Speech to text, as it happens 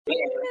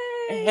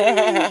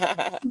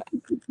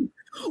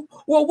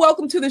Well,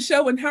 welcome to the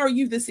show. And how are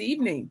you this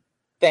evening?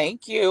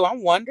 Thank you.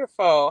 I'm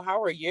wonderful.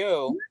 How are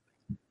you?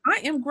 I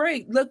am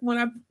great. Look, when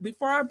I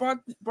before I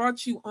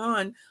brought you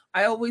on,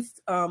 I always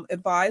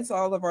advise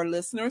all of our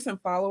listeners and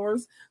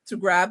followers to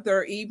grab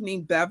their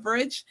evening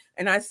beverage,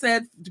 and I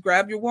said to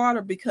grab your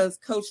water because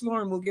Coach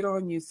Lauren will get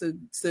on you.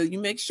 So you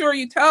make sure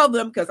you tell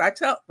them because I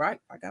tell right.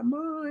 I got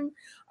mine.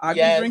 I've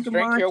been Yes, drinking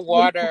drink mine. your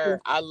water.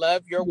 I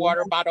love your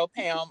water bottle,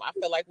 Pam. I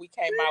feel like we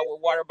came out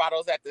with water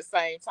bottles at the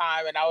same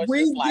time, and I was We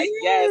just like,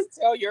 yes,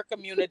 did. tell your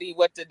community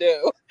what to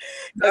do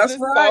because That's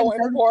it's right. so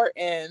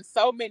important.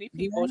 So many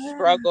people Yeah.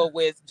 struggle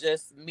with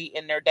just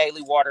meeting their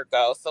daily water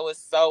goal. So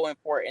it's so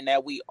important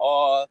that we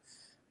all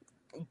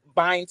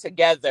bind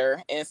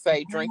together and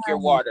say, drink your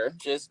water.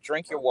 Just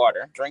drink your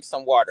water. Drink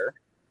some water.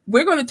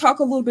 We're going to talk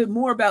a little bit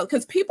more about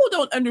because people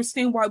don't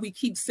understand why we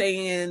keep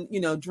saying,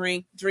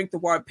 drink the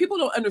water. People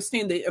don't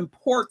understand the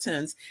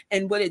importance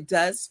and what it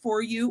does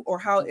for you or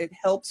how it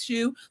helps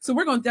you. So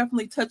we're going to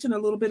definitely touch on a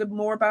little bit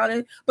more about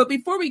it. But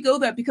before we go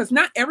that, because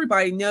not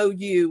everybody know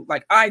you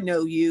like I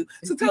know you,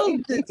 so tell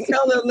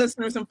the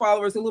listeners and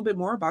followers a little bit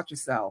more about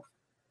yourself.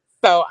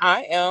 So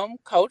I am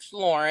Coach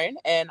Lauren,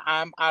 and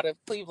I'm out of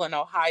Cleveland,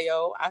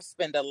 Ohio. I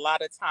spend a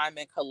lot of time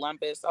in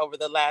Columbus over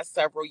the last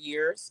several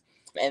years,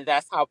 and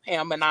that's how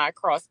Pam and I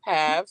cross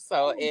paths.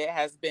 So it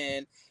has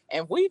been,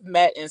 and we've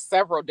met in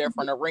several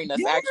different arenas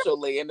Yeah,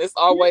 actually, and it's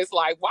yeah. always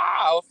like,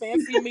 wow,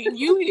 fancy meeting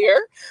you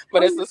here,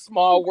 but Oh, it's a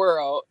small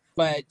world.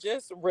 But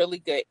just really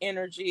good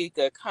energy,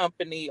 good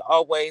company,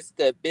 always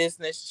good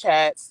business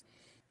chats.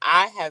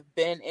 I have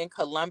been in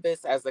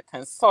Columbus as a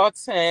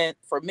consultant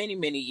for many,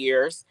 many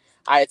years.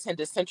 I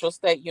attended Central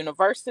State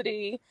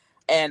University,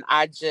 and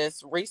I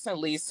just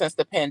recently, since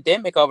the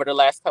pandemic over the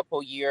last couple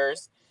of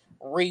years,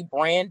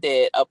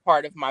 rebranded a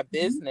part of my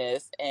yeah.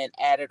 business and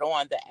added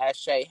on the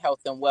Ashe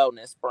Health and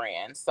Wellness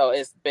brand. So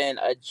it's been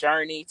a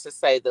journey to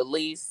say the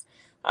least.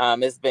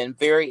 It's been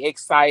very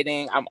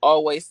exciting. I'm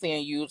always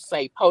seeing you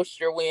say post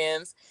your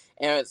wins.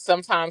 And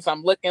sometimes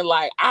I'm looking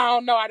like, I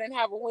don't know, I didn't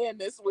have a win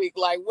this week.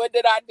 Like, what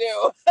did I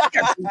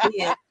Yes, you do?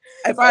 did.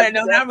 If So I'd have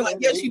known, I'd be like,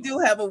 yes, definitely, you do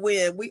have a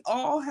win. We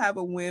all have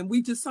a win.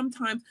 We just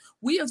sometimes,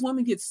 we as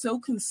women get so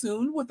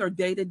consumed with our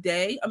day to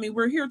day. I mean,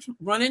 we're here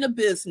running a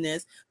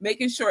business,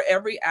 making sure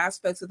every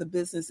aspect of the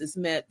business is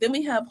met. Then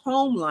we have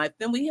home life.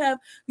 Then we have,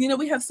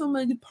 we have so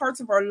many parts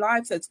of our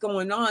lives that's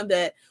going on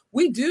that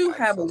we do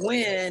have a absolutely.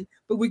 win,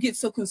 but we get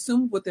so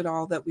consumed with it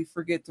all that we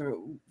forget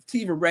to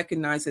even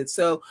recognize it.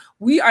 So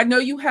I know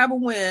you have a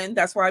win.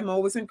 That's why I'm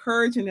always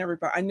encouraging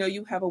everybody. I know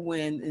you have a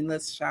win, and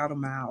let's shout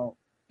them out.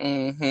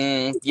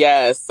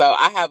 Yes. So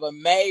I have a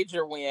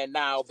major win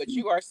now, but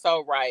you are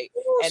so right.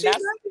 Oh, And she's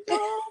that's ready,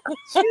 girl.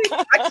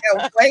 I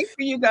can't wait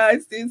for you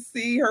guys to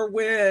see her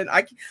win.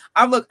 I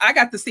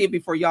got to see it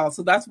before y'all,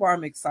 so that's why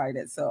I'm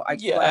excited. So I'm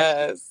glad.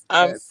 yes,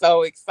 I'm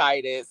so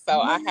excited. So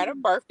I had a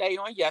Yeah. birthday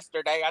on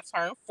yesterday. I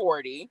turned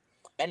 40.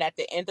 And at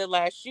the end of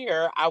last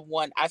year,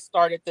 I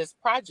started this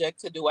project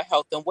to do a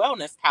health and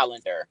wellness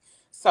calendar.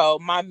 So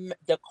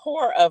the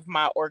core of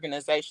my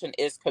organization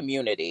is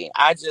community.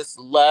 I just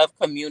love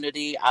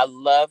community. I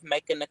love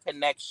making the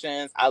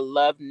connections. I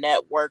love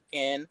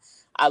networking.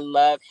 I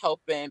love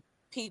helping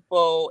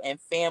people and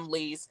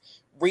families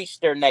reach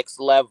their next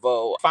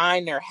level,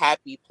 find their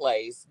happy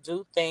place,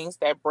 do things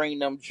that bring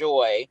them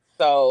joy.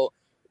 So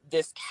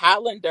this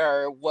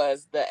calendar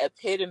was the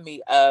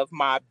epitome of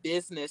my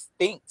business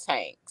think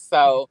tank.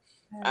 So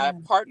I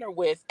partner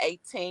with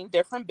 18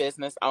 different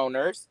business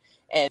owners,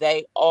 and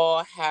they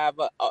all have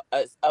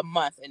a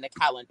month in the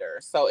calendar.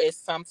 So it's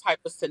some type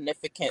of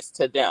significance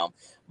to them.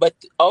 But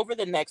over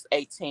the next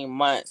 18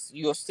 months,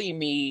 you'll see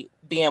me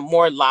being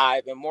more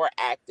live and more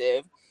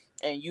active.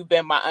 And you've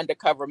been my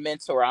undercover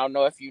mentor. I don't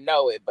know if you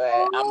know it, but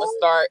I'm gonna Oh,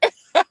 start.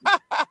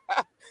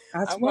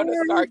 that's I'm gonna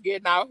right. start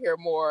getting out here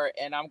more,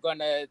 and I'm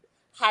gonna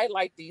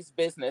highlight these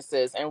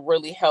businesses and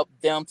really help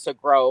them to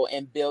grow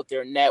and build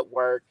their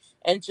network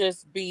and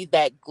just be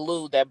that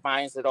glue that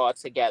binds it all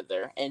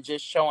together and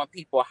just showing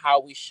people how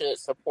we should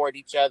support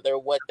each other,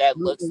 what that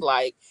looks Absolutely.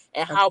 like,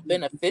 and how Absolutely.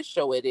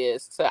 beneficial it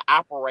is to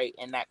operate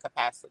in that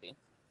capacity.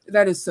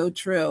 That is so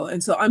true.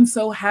 And so I'm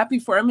so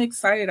happy I'm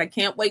excited. I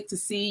can't wait to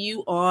see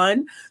you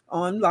on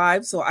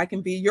live so I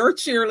can be your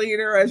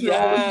cheerleader as you're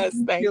always Yes,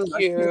 thank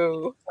I can't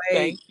you. wait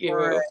Thank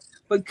for it. you.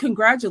 But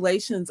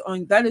congratulations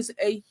on that is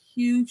a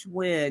huge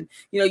win.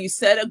 You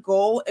set a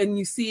goal and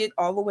you see it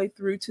all the way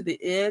through to the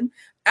end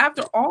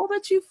after all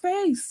that you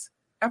face,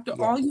 after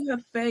all Yes. you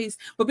have faced.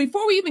 But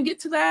before we even get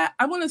to that,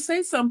 I want to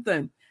say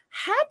something.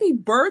 Happy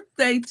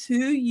birthday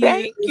to you.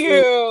 Thank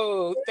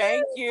you.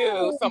 Thank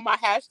you. So my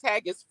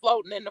hashtag is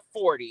floating in the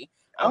 40.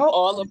 I'm Oh,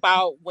 all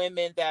about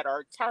women that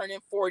are turning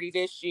 40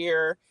 this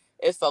year.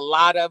 It's a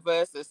lot of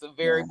us. It's a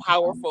very yeah.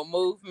 powerful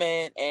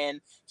movement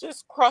and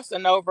just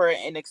crossing over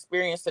and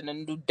experiencing a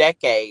new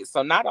decade.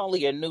 So not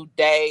only a new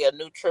day, a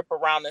new trip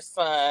around the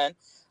sun,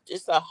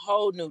 just a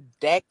whole new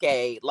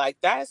decade. Like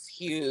that's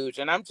huge.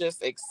 And I'm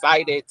just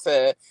excited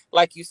to,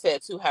 like you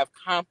said, to have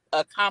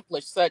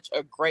accomplished such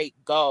a great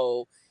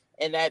goal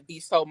and that be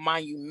so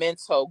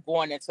monumental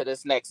going into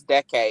this next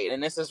decade.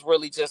 And this is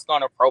really just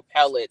going to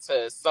propel it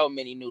to so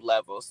many new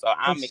levels. So For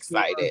I'm sure.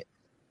 excited.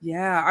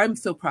 Yeah, I'm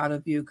so proud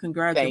of you. Thank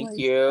Congratulations.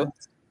 you.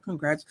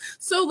 Congrats.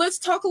 So let's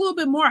talk a little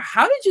bit more.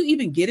 How did you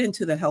even get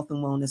into the health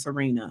and wellness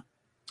arena?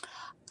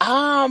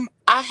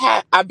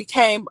 I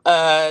became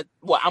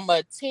I'm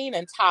a teen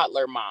and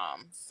toddler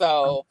mom.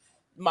 So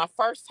my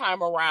first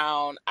time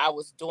around, I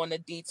was doing the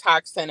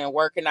detoxing and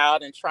working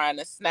out and trying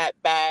to snap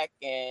back,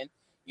 and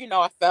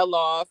I fell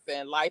off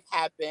and life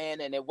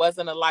happened, and it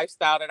wasn't a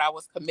lifestyle that I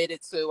was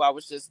committed to. I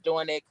was just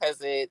doing it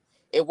because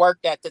it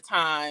worked at the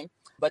time.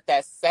 But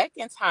that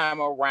second time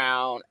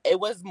around, it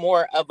was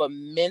more of a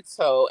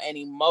mental and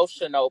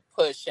emotional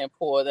push and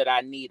pull that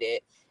I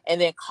needed, and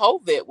then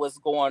COVID was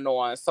going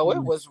on. So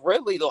it was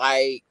really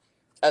like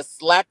a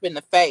slap in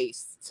the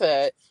face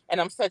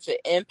and I'm such an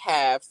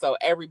empath. So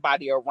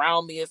everybody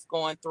around me is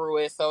going through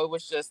it. So it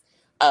was just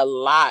a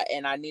lot.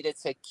 And I needed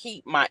to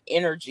keep my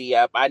energy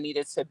up. I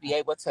needed to be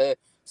able to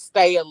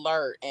stay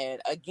alert.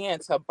 And again,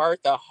 to birth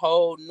a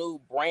whole new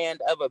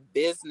brand of a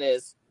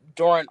business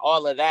during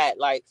all of that.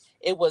 Like,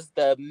 it was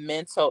the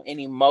mental and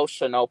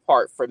emotional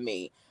part for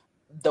me.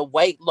 The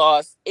weight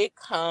loss, it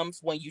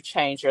comes when you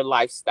change your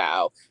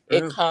lifestyle.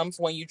 It True. comes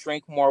when you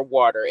drink more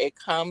water. It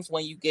comes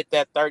when you get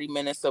that 30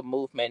 minutes of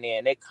movement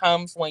in. It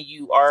comes when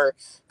you are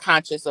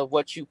conscious of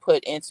what you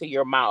put into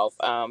your mouth.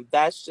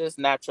 That's just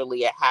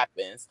naturally, it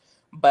happens.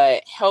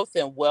 But health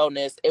and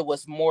wellness, it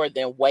was more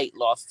than weight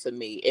loss to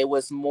me. It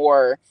was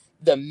more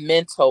the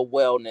mental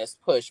wellness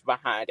push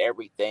behind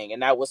everything.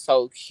 And that was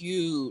so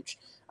huge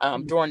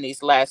during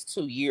these last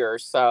 2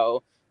 years.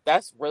 So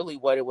that's really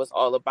what it was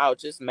all about,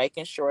 just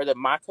making sure that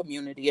my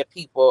community of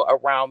people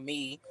around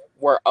me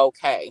were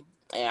okay.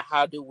 And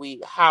how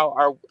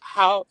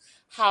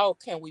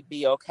can we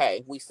be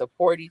okay? We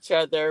support each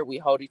other, we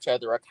hold each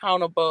other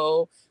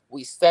accountable,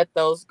 we set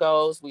those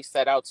goals, we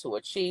set out to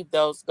achieve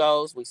those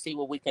goals, we see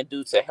what we can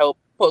do to help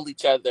pull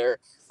each other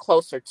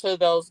closer to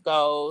those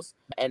goals.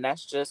 And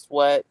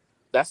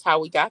that's how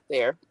we got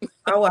there.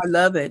 Oh, I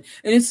love it.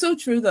 And it's so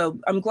true, though.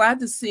 I'm glad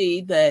to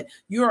see that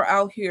you're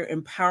out here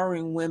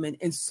empowering women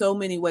in so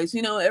many ways.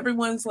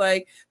 Everyone's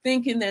like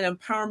thinking that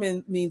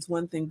empowerment means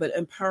one thing, but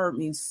empowerment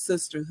means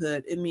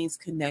sisterhood. It means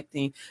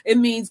connecting. It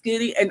means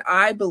getting, and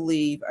I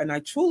believe, and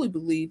I truly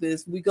believe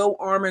is we go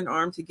arm in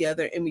arm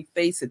together and we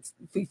face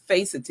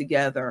it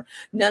together.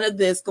 None of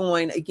this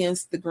going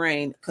against the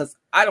grain, because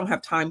I don't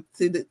have time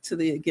to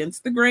the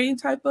against the grain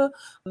type of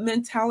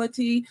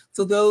mentality.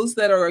 So those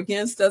that are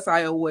against us,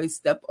 I always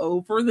step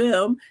over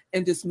them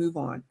and just move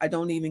on. I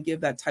don't even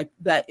give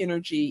that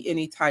energy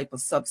any type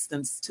of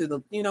substance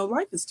to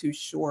life is too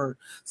short.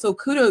 So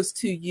kudos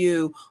to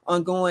you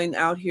on going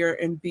out here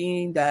and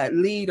being that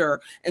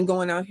leader and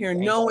going out here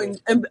Thank you. knowing,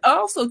 and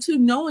also to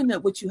knowing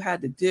that what you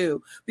had to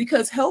do,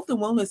 because health and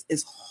wellness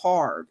is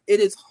hard. It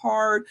is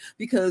hard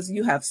because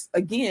you have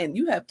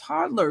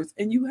toddlers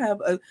and you have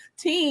a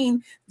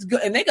teen,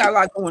 and they got a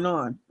lot going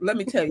on. Let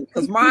me tell you,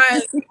 because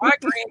my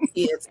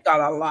grandkids got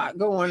a lot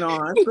going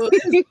on. So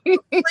it's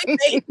like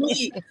they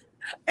need,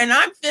 and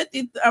I'm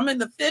 50, I'm in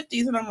the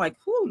 50s, and I'm like,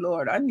 oh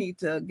Lord, I need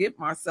to get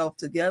myself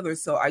together.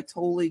 So I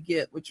totally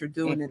get what you're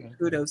doing, and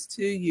kudos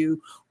to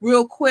you.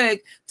 Real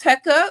quick,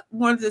 Tekka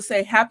wanted to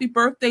say happy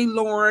birthday,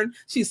 Lauren.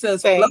 She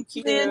says,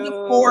 floating Thank into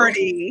you.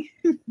 40.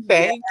 Yes,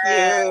 Thank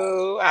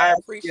you. I yes.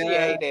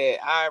 appreciate it.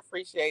 I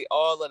appreciate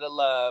all of the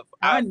love.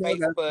 I know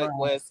that's Facebook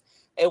right.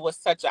 it was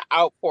such an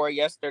outpour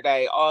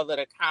yesterday. All of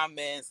the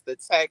comments, the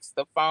texts,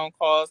 the phone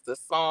calls, the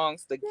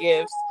songs, the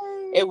gifts.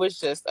 It Yay. was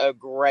just a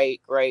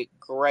great, great,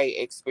 great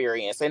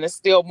experience. And it's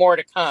still more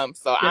to come.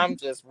 So I'm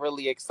just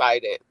really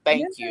excited.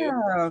 Thank you.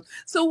 Yeah.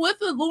 So with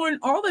the Lauren,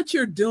 all that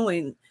you're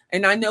doing,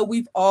 and I know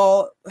we've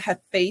all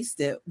have faced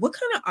it. What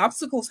kind of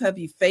obstacles have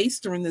you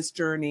faced during this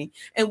journey?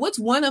 And what's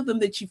one of them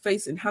that you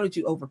faced, and how did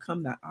you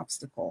overcome that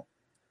obstacle?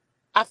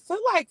 I feel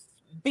like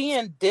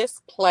being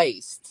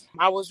displaced.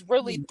 I was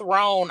really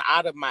thrown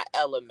out of my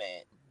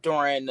element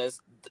during the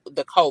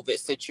COVID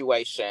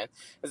situation.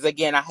 Because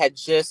again, I had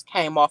just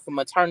came off of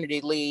maternity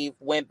leave,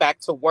 went back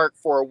to work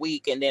for a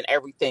week, and then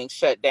everything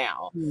shut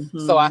down.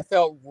 So I Mm-hmm.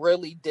 felt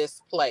really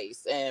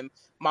displaced. And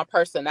my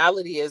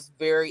personality is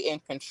very in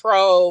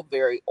control,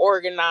 very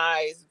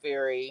organized,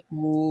 very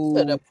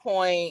to the Ooh.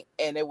 point,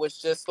 and it was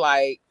just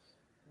like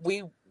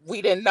we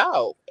we didn't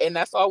know, and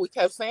that's all we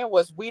kept saying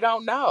was we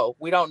don't know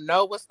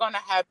what's going to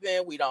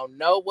happen, we don't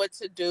know what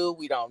to do,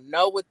 we don't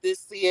know what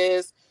this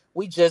is,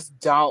 we just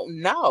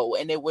don't know.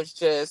 And it was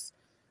just,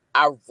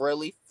 I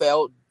really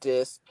felt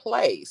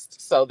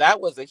displaced. So that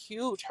was a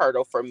huge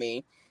hurdle for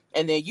me.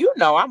 And then,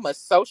 I'm a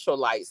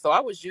socialite, so I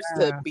was used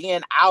to Yeah.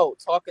 being out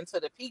talking to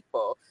the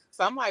people.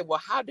 So I'm like,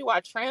 well, how do I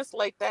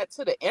translate that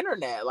to the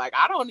internet? Like,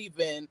 I don't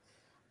even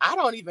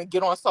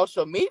get on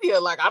social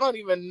media. Like, I don't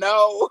even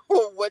know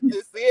what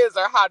this is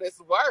or how this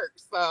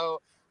works.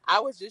 So I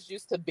was just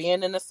used to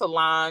being in the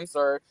salons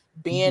or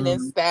being in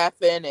Mhm.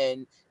 staffing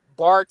and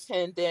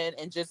bartending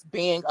and just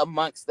being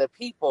amongst the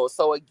people.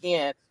 So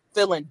again,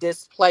 feeling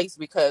displaced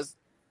because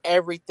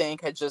everything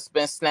had just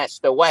been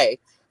snatched away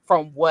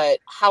from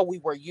how we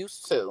were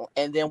used to,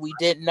 and then we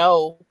didn't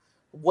know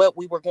what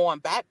we were going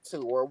back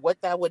to or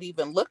what that would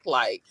even look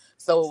like.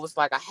 So it was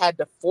like I had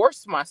to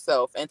force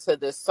myself into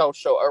this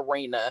social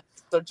arena.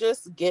 So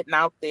just getting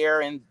out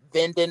there and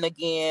vending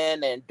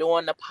again and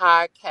doing the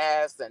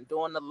podcast and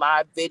doing the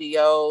live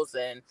videos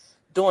and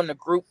doing the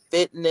group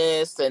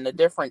fitness and the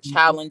different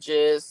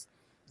challenges,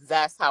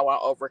 that's how I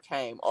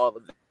overcame all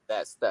of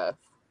that stuff.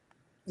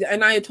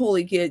 And I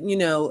totally get,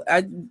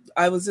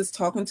 I was just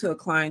talking to a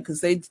client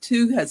because they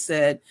too had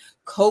said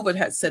COVID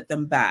had set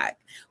them back,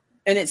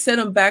 and it set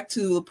them back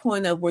to the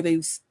point of where they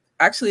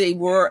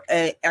were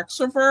an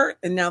extrovert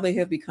and now they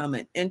have become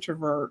an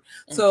introvert.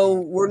 So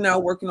we're now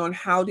working on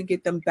how to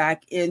get them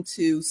back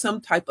into some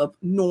type of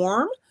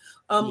norm.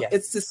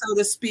 It's just, so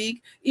to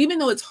speak, even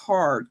though it's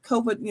hard,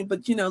 COVID,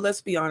 but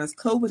let's be honest,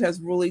 COVID has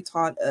really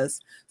taught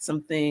us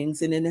some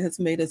things, and it has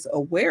made us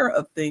aware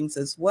of things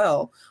as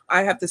well.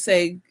 I have to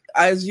say,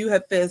 as you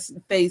have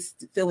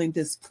faced feeling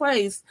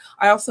displaced,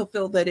 I also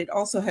feel that it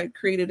also had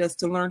created us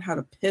to learn how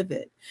to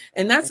pivot.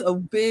 And that's a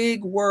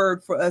big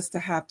word for us to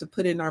have to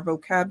put in our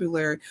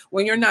vocabulary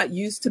when you're not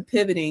used to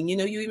pivoting. You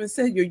even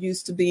said you're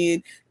used to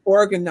being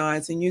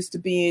organized and used to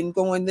being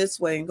going this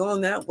way and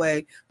going that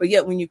way. But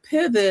yet when you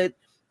pivot,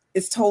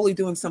 it's totally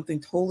doing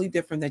something totally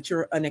different that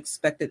you're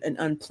unexpected and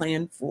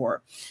unplanned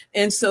for.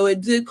 And so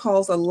it did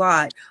cause a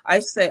lot. I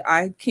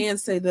can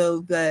say though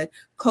that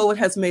COVID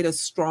has made us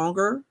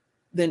stronger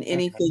than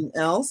anything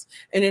else.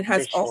 And it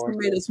has also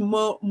made us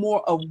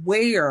more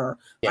aware.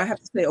 I have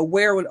to say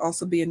aware would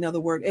also be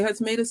another word. It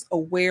has made us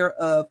aware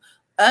of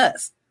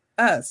us.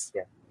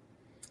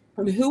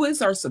 And who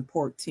is our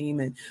support team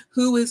and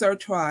who is our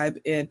tribe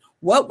and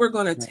what we're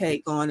going to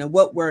take on and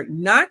what we're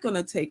not going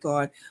to take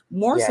on.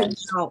 More so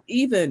now,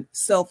 even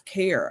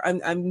self-care. I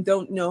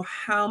don't know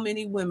how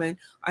many women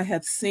I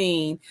have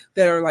seen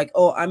that are like,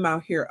 oh, I'm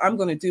out here, I'm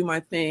going to do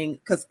my thing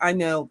because I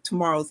know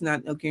tomorrow's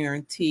not a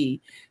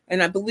guarantee.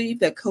 And I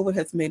believe that COVID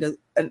has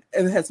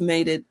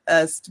made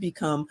us to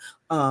become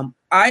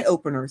eye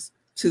openers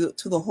to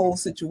the whole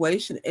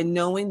situation, and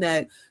knowing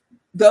that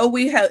though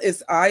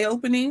it's eye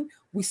opening,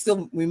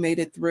 we made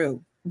it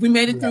through. We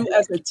made it through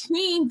as a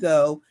team,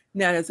 though,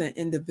 not as an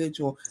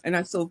individual. And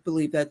I still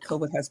believe that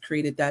COVID has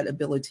created that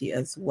ability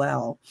as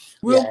well.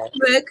 Real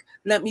quick,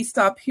 let me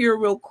stop here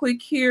real quick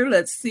here.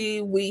 Let's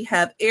see. We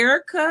have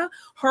Erica.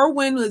 Her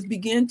win was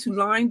begin to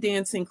line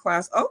dancing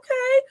class. Okay.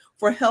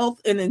 For health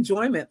and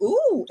enjoyment.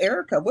 Ooh,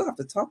 Erica, we'll have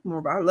to talk more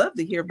about. I love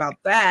to hear about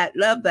that.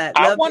 Love that.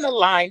 I want to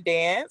line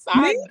dance.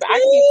 I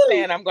keep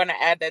saying I'm going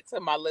to add that to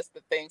my list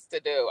of things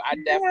to do. I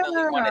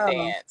definitely want to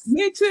dance.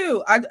 Me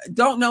too. I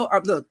don't know.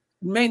 Look,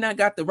 may not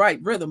got the right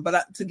rhythm,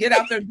 but to get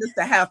out there just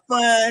to have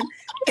fun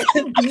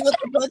and be with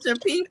a bunch of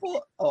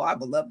people. Oh, I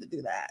would love to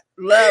do that.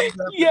 Love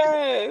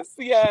yes.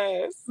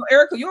 So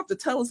Erica, you have to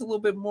tell us a little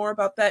bit more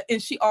about that.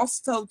 And she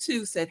also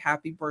too said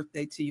happy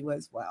birthday to you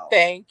as well.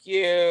 Thank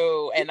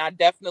you. And I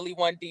definitely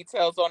want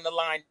details on the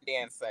line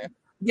dancing.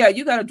 Yeah,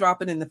 you got to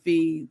drop it in the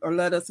feed or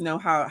let us know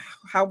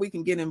how we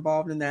can get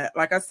involved in that.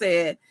 Like I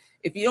said,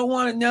 if you don't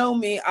want to know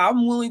me,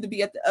 I'm willing to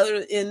be at the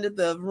other end of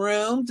the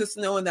room, just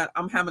knowing that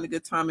I'm having a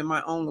good time in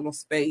my own little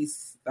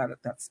space.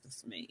 That's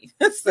just me.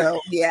 So,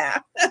 yeah.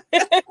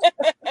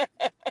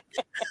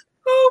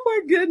 Oh my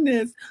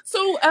goodness.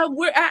 So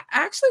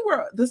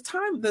this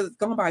time has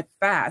gone by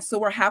fast. So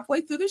we're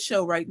halfway through the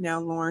show right now,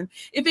 Lauren.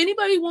 If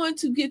anybody wanted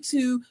to get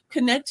to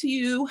connect to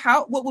you,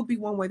 what would be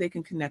one way they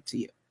can connect to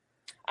you?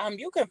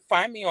 You can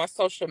find me on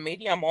social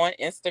media. I'm on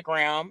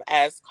Instagram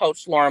as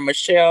Coach Lauren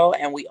Michelle,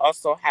 and we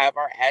also have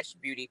our Ashe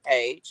Beauty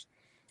page.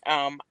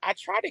 I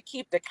try to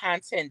keep the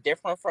content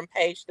different from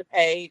page to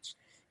page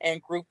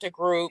and group to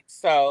group.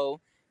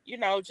 So,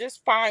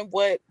 just find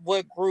what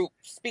group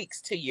speaks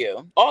to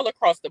you. All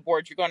across the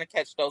board, you're going to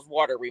catch those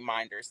water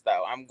reminders,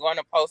 though. I'm going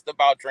to post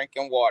about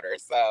drinking water.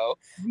 So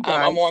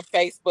I'm on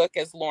Facebook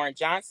as Lauren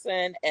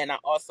Johnson, and I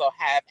also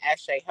have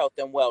Ashe Health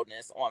and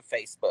Wellness on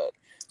Facebook.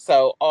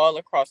 So all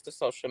across the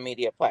social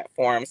media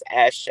platforms,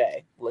 Ashe.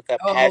 Look up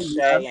Ashe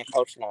and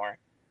Coach Lauren.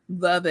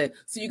 Love it.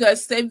 So you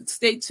guys stay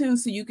tuned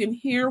so you can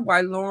hear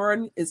why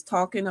Lauren is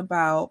talking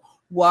about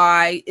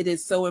why it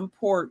is so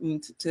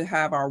important to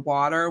have our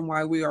water and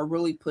why we are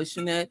really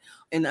pushing it,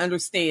 and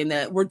understand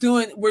that we're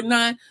doing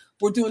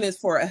this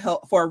for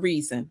a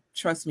reason.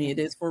 Trust me, it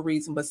is for a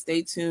reason, but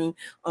stay tuned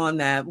on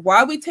that.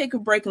 While we take a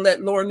break and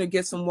let Lauren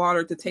get some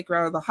water to take her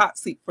out of the hot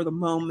seat for the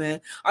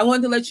moment, I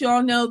wanted to let you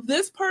all know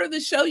this part of the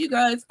show, you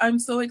guys, I'm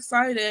so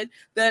excited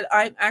that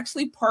I'm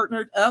actually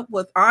partnered up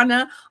with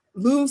Anna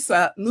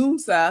Lumsa.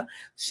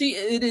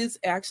 It is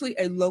actually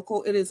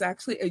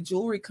a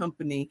jewelry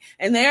company,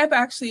 and they have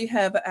asked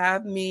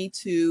me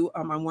to,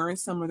 I'm wearing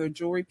some of their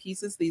jewelry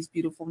pieces, these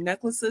beautiful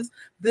necklaces,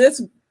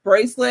 this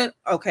bracelet.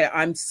 Okay,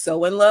 I'm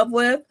so in love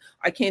with.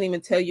 I can't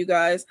even tell you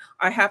guys.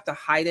 I have to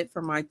hide it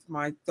from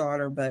my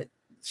daughter, but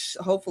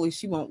hopefully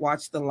she won't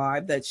watch the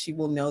live, that she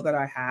will know that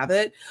I have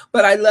it.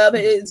 But I love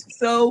it.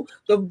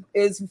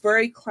 It's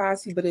very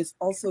classy, but it's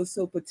also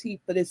so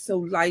petite, but it's so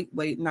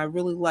lightweight. And I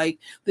really like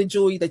the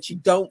jewelry that you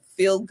don't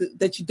feel good,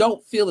 that you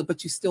don't feel it,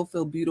 but you still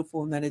feel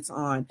beautiful and that it's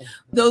on.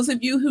 Those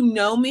of you who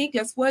know me,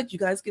 guess what? You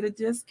guys get a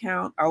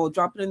discount. I will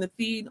drop it in the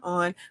feed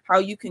on how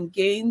you can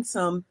gain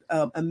some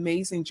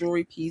amazing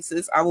jewelry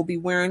pieces. I will be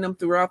wearing them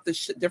throughout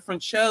the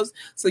different shows.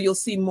 So you'll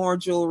see more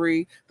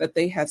jewelry that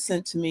they have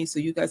sent to me so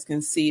you guys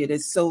can see it.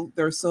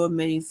 They're so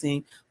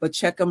amazing, but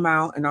check them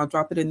out and I'll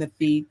drop it in the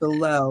feed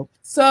below.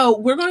 So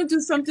we're going to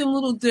do something a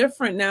little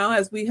different now,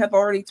 as we have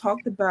already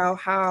talked about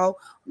how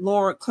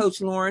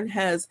Coach Lauren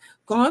has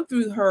gone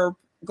through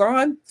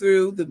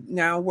the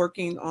now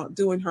working on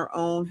doing her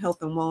own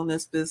health and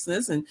wellness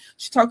business. And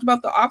she talked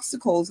about the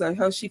obstacles and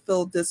how she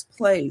felt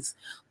displaced.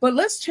 But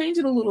let's change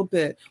it a little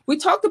bit. We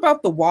talked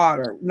about the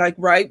water,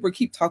 right? We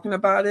keep talking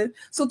about it.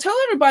 So tell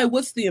everybody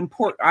what's the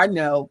important, I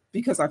know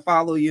because I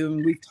follow you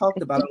and we've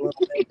talked about it a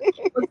little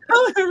bit, but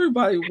tell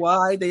everybody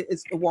why the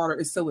water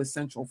is so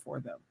essential for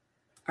them.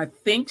 I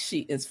think she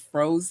is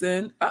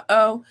frozen.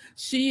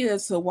 She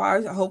is. So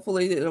why?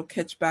 Hopefully it'll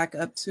catch back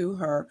up to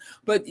her.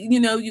 But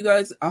you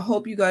guys, I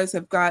hope you guys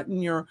have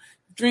gotten your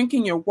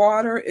drinking your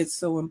water. It's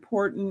so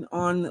important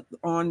on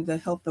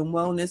the health and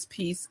wellness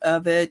piece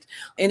of it.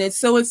 And it's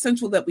so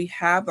essential that we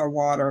have our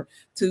water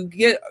to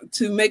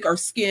make our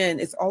skin.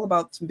 It's all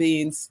about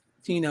being,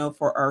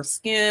 for our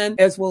skin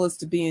as well as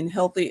to being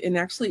healthy. And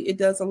actually it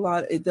does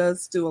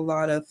do a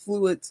lot of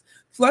fluids,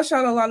 flush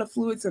out a lot of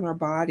fluids in our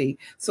body.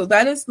 So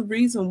that is the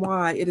reason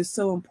why it is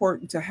so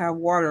important to have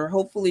water.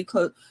 Hopefully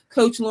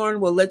Coach Lauren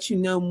will let you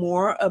know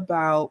more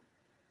about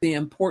the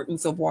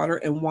importance of water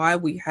and why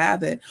we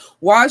have it.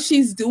 While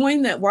she's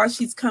doing that, while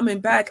she's coming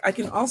back,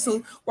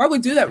 while we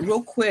do that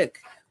real quick,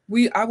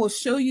 I will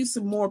show you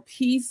some more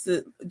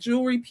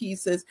jewelry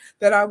pieces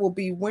that I will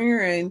be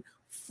wearing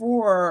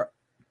for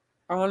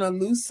Ana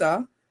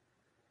Lusa.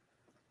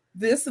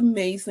 This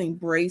amazing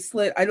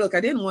bracelet. I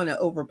didn't want to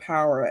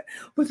overpower it,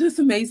 but this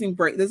amazing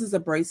this is a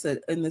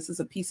bracelet and this is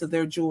a piece of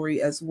their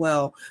jewelry as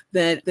well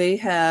that they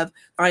have.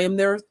 I'm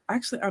their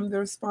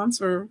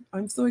sponsor.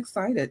 I'm so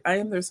excited. I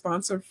am their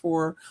sponsor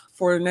for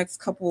the next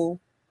couple.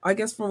 I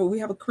guess we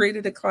have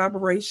created a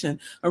collaboration.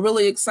 I'm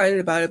really excited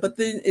about it. But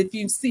then if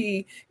you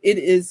see, it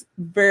is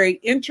very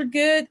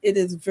intricate. It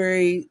is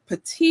very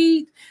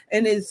petite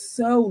and it's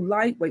so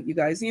lightweight, you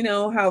guys. You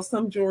know how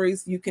some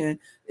jewelries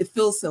it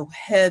feels so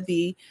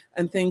heavy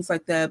and things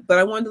like that. But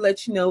I wanted to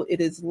let you know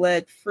it is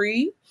lead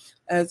free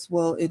as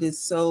well. It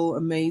is so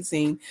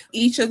amazing.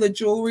 Each of the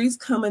jewelries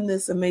come in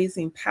this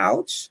amazing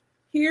pouch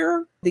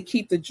here to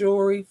keep the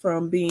jewelry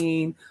from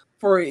being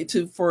for it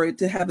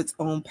to have its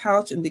own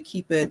pouch and to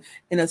keep it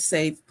in a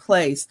safe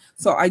place.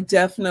 So I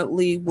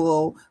definitely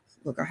will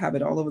I have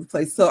it all over the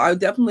place. So I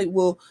definitely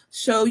will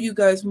show you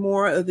guys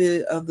more of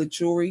the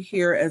jewelry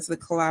here as the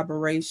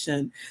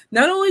collaboration.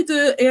 Not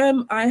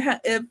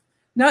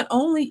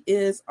only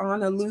is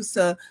Ana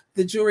Lusa,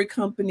 the jewelry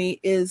company,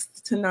 is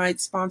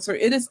tonight's sponsor,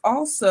 it is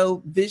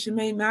also Vision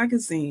Made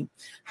magazine.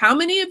 How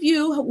many of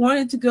you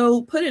wanted to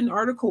go put an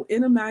article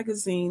in a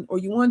magazine, or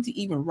you wanted to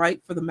even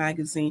write for the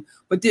magazine,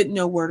 but didn't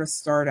know where to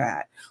start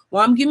at?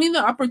 Well, I'm giving you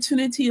the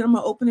opportunity, and I'm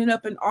going to open it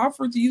up and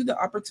offer to you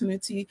the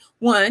opportunity.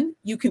 One,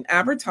 you can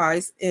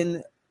advertise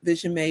in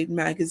Vision Made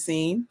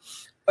magazine,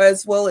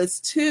 as well as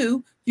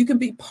two, you can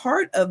be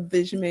part of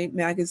Vision Made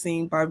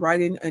magazine by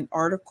writing an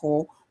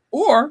article,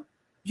 or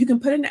you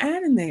can put an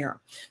ad in there.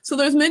 So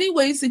there's many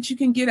ways that you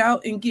can get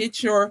out and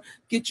get your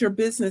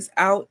business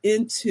out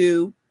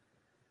into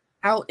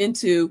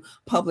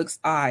public's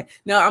eye.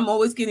 Now, I'm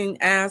always getting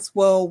asked,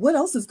 well, what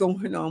else is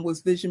going on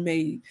with Vision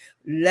Made?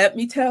 Let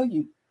me tell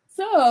you.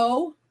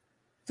 So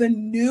the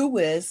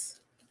newest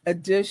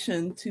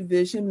addition to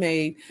Vision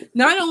Made,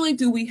 not only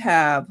do we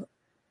have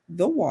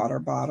the water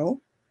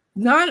bottle,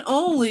 not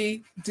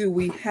only do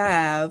we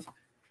have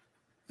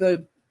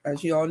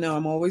as you all know,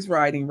 I'm always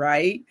writing,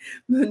 right?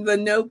 The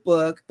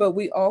notebook, but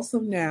we also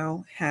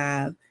now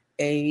have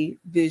a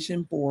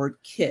vision board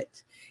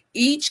kit.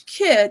 Each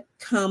kit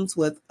comes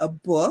with a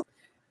book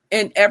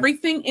and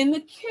everything in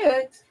the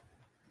kit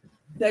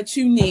that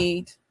you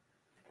need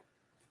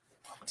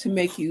to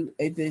make you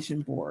a vision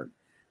board.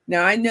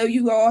 Now, I know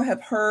you all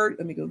have heard,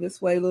 let me go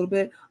this way a little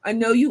bit. I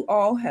know you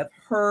all have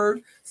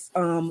heard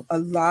a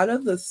lot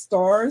of the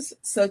stars,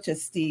 such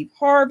as Steve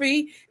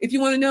Harvey. If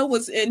you want to know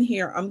what's in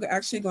here, I'm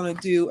actually going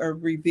to do a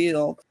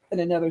reveal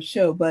in another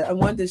show, but I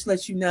wanted to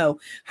let you know.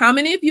 How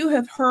many of you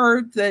have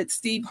heard that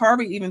Steve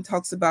Harvey even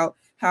talks about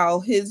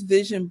how his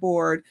vision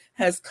board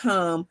has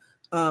come,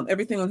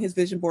 everything on his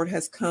vision board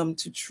has come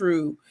to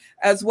true,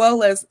 as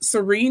well as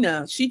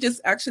Serena.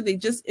 They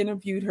just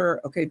interviewed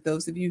her. Okay,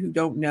 those of you who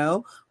don't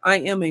know, I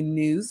am a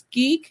news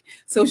geek.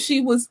 So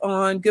she was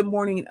on Good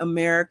Morning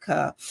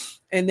America,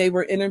 and they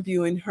were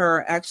interviewing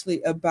her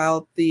actually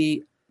about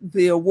the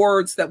the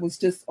awards that was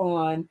just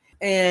on,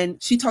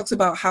 and she talks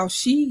about how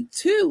she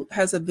too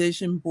has a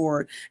vision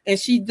board and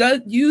she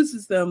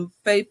uses them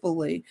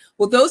faithfully.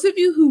 Well, those of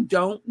you who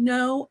don't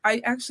know,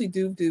 I actually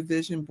do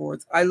vision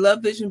boards. I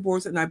love vision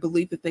boards, and I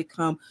believe that they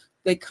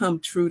come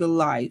true to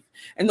life.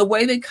 And the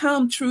way they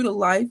come true to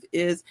life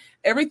is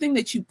everything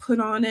that you put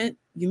on it,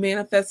 you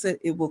manifest it,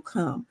 it will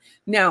come.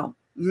 Now,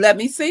 let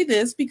me say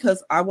this,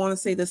 because I want to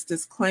say this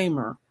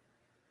disclaimer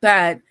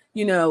that,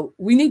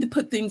 we need to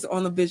put things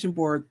on the vision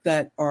board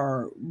that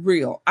are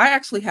real. I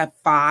actually have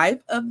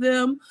 5 of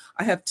them.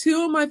 I have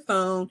 2 on my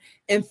phone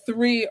and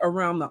 3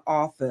 around the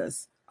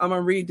office. I'm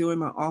redoing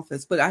my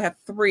office, but I have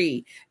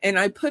 3, and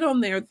I put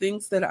on there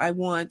things that I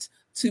want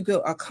to go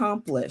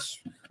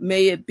accomplish.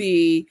 May it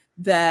be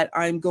that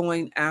I'm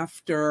going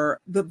after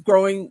the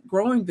growing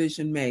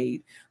vision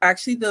made.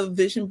 Actually, the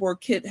vision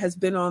board kit has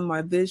been on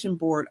my vision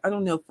board, I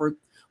don't know, for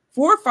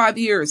 4 or 5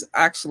 years,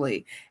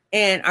 actually.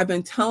 And I've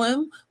been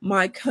telling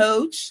my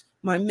coach,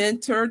 my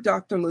mentor,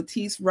 Dr.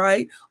 Latisse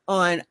Wright,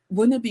 on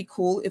wouldn't it be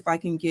cool if I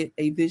can get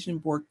a vision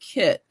board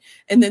kit?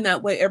 And then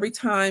that way, every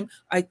time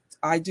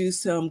I do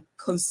some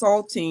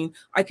consulting,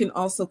 I can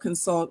also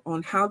consult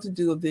on how to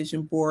do a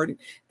vision board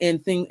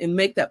and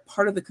make that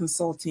part of the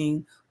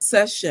consulting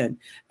session.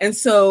 And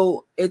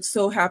so it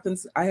so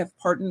happens I have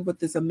partnered with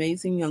this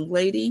amazing young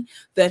lady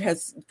that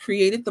has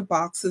created the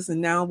boxes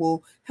and now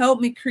will help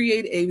me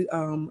create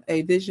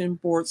a vision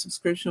board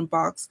subscription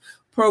box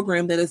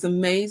program that is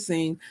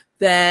amazing.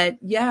 That,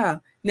 yeah,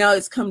 now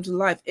it's come to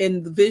life.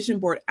 And the vision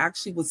board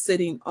actually was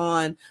sitting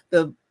on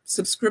the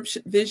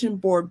subscription vision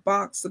board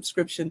box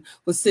subscription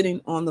was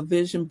sitting on the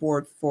vision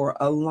board for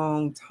a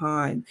long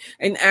time.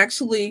 And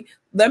actually,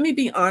 let me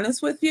be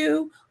honest with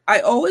you,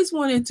 I always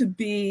wanted to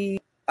be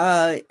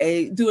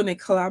doing a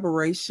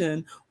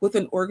collaboration with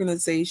an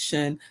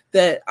organization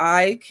that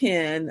I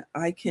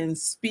can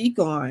speak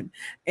on.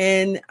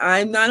 And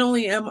I'm not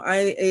only am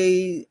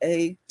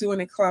I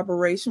doing a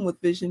collaboration with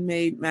Vision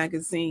Made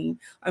magazine,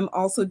 I'm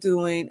also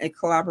doing a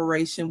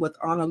collaboration with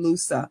Ana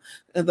Lusa,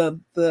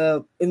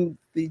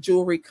 the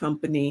jewelry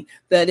company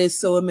that is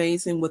so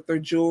amazing with their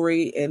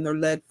jewelry and their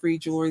lead-free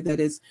jewelry that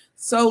is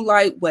so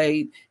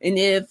lightweight. And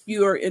if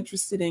you are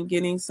interested in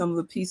getting some of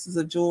the pieces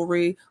of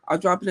jewelry, I'll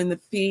drop it in the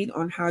feed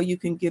on how you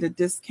can get a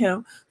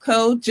discount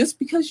code just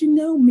because you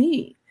know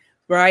me,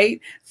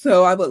 right?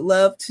 So I would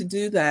love to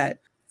do that.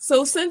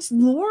 So since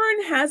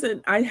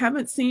Lauren I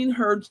haven't seen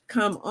her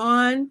come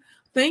on.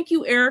 Thank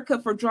you,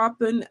 Erica, for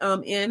dropping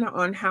in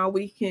on how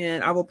we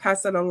can. I will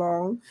pass that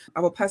along. I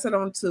will pass it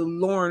on to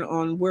Lauren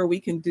on where we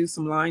can do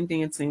some line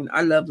dancing.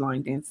 I love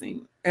line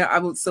dancing. I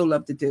would so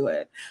love to do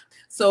it.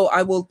 So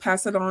I will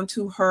pass it on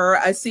to her.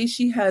 I see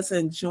she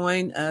hasn't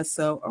joined us.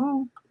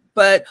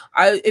 But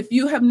if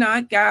you have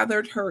not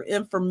gathered her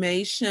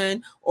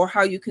information or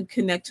how you can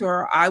connect to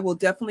her, I will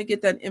definitely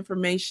get that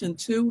information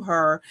to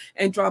her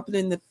and drop it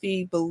in the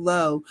feed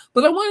below.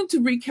 But I wanted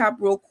to recap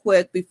real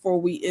quick before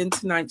we end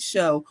tonight's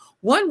show.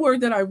 One word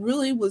that I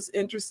really was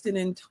interested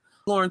in,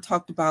 Lauren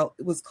talked about,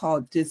 was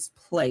called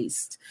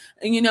displaced.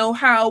 And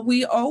how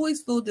we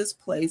always feel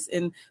displaced,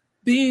 and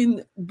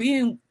being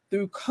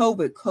through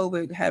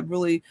COVID had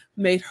really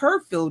made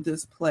her feel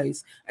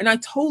displaced. And I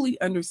totally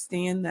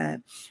understand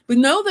that. But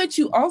know that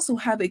you also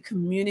have a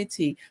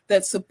community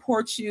that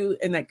supports you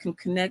and that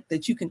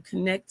you can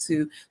connect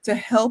to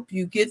help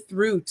you get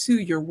through to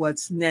your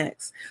what's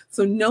next.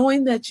 So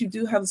knowing that you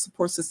do have a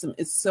support system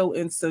is so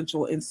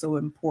essential and so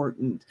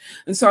important.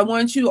 And so I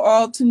want you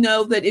all to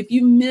know that if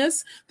you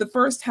miss the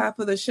first half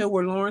of the show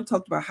where Lauren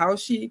talked about how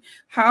she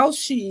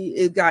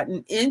has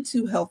gotten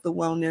into health and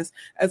wellness,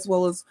 as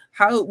well as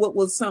what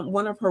was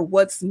one of her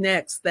what's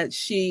next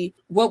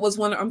what was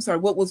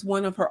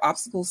one of her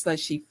obstacles that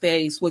she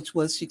faced, which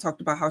was she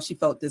talked about how she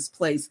felt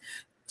displaced.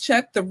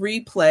 Check the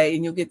replay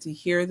and you'll get to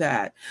hear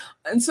that.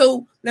 And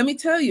so let me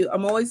tell you,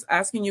 I'm always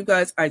asking you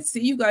guys, I see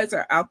you guys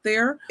are out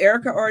there.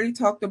 Erica already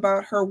talked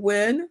about her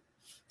win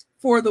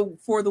for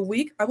the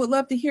week. I would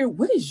love to hear,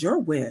 what is your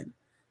win?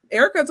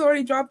 Erica's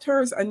already dropped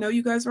hers. I know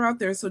you guys are out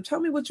there. So tell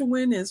me what your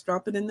win is.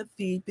 Drop it in the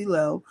feed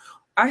below.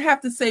 I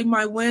have to say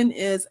my win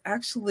is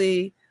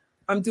actually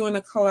I'm doing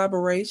a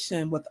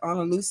collaboration with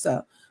Ana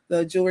Lusa,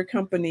 the jewelry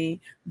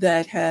company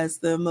that has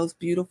the most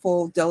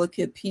beautiful,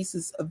 delicate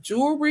pieces of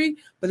jewelry,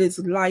 but it's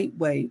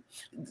lightweight.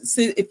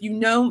 So if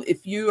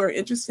you are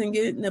interested in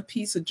getting a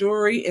piece of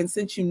jewelry, and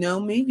since you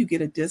know me, you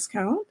get a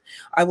discount.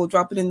 I will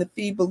drop it in the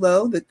feed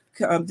below. The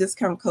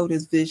discount code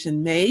is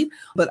Vision Made,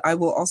 but I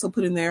will also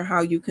put in there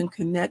how you can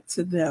connect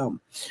to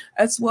them,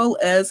 as well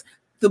as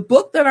the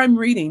book that I'm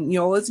reading.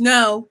 You always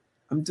know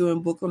I'm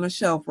doing book on the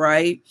shelf,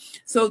 right?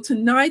 So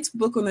tonight's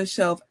book on the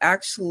shelf,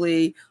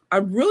 actually,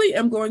 I'm really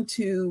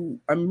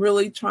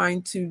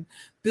trying to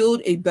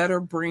build a better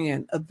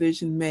brand of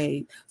Vision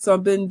Made. So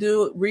I've been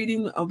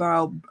reading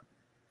about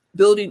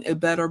building a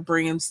better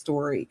brand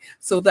story.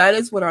 So that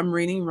is what I'm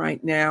reading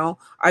right now.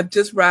 I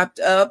just wrapped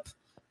up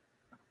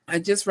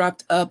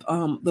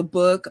the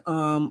book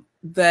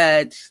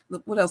that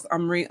what else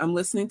I'm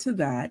listening to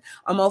that.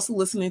 I'm also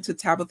listening to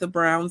Tabitha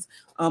Brown's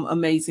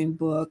amazing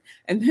book.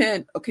 And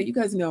then, okay, you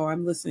guys know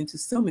I'm listening to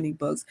so many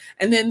books.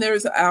 And then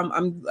there's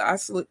I'm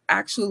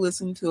actually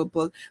listening to a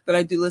book that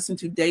I do listen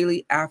to,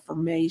 daily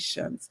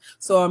affirmations.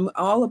 So I'm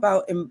all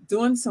about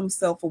doing some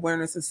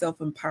self-awareness and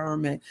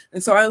self-empowerment.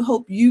 And so I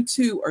hope you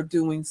too are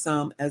doing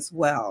some as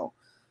well.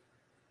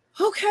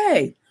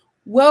 Okay.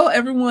 Well,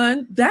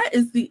 everyone, that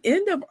is the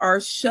end of our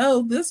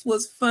show. This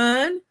was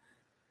fun.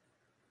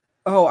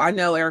 Oh, I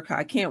know, Erica.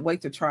 I can't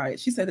wait to try it.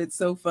 She said it's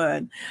so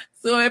fun.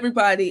 So,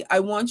 everybody, I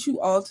want you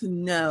all to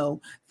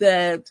know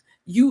that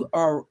you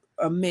are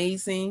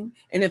amazing.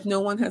 And if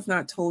no one has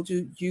not told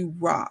you, you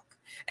rock.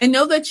 And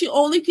know that you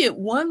only get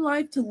one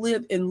life to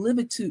live, and live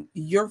it to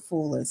your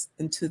fullest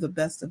and to the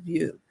best of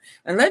you.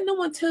 And let no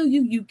one tell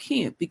you you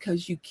can't,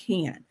 because you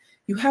can.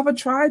 You have a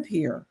tribe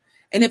here.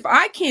 And if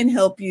I can't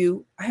help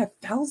you, I have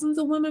thousands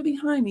of women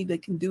behind me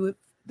that can do it,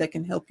 that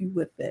can help you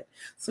with it.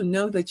 So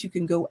know that you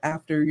can go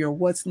after your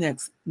what's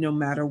next, no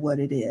matter what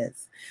it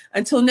is.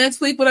 Until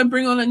next week, when I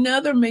bring on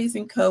another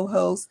amazing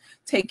co-host,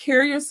 take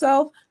care of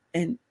yourself,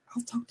 and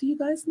I'll talk to you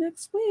guys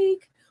next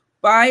week.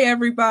 Bye,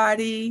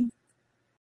 everybody.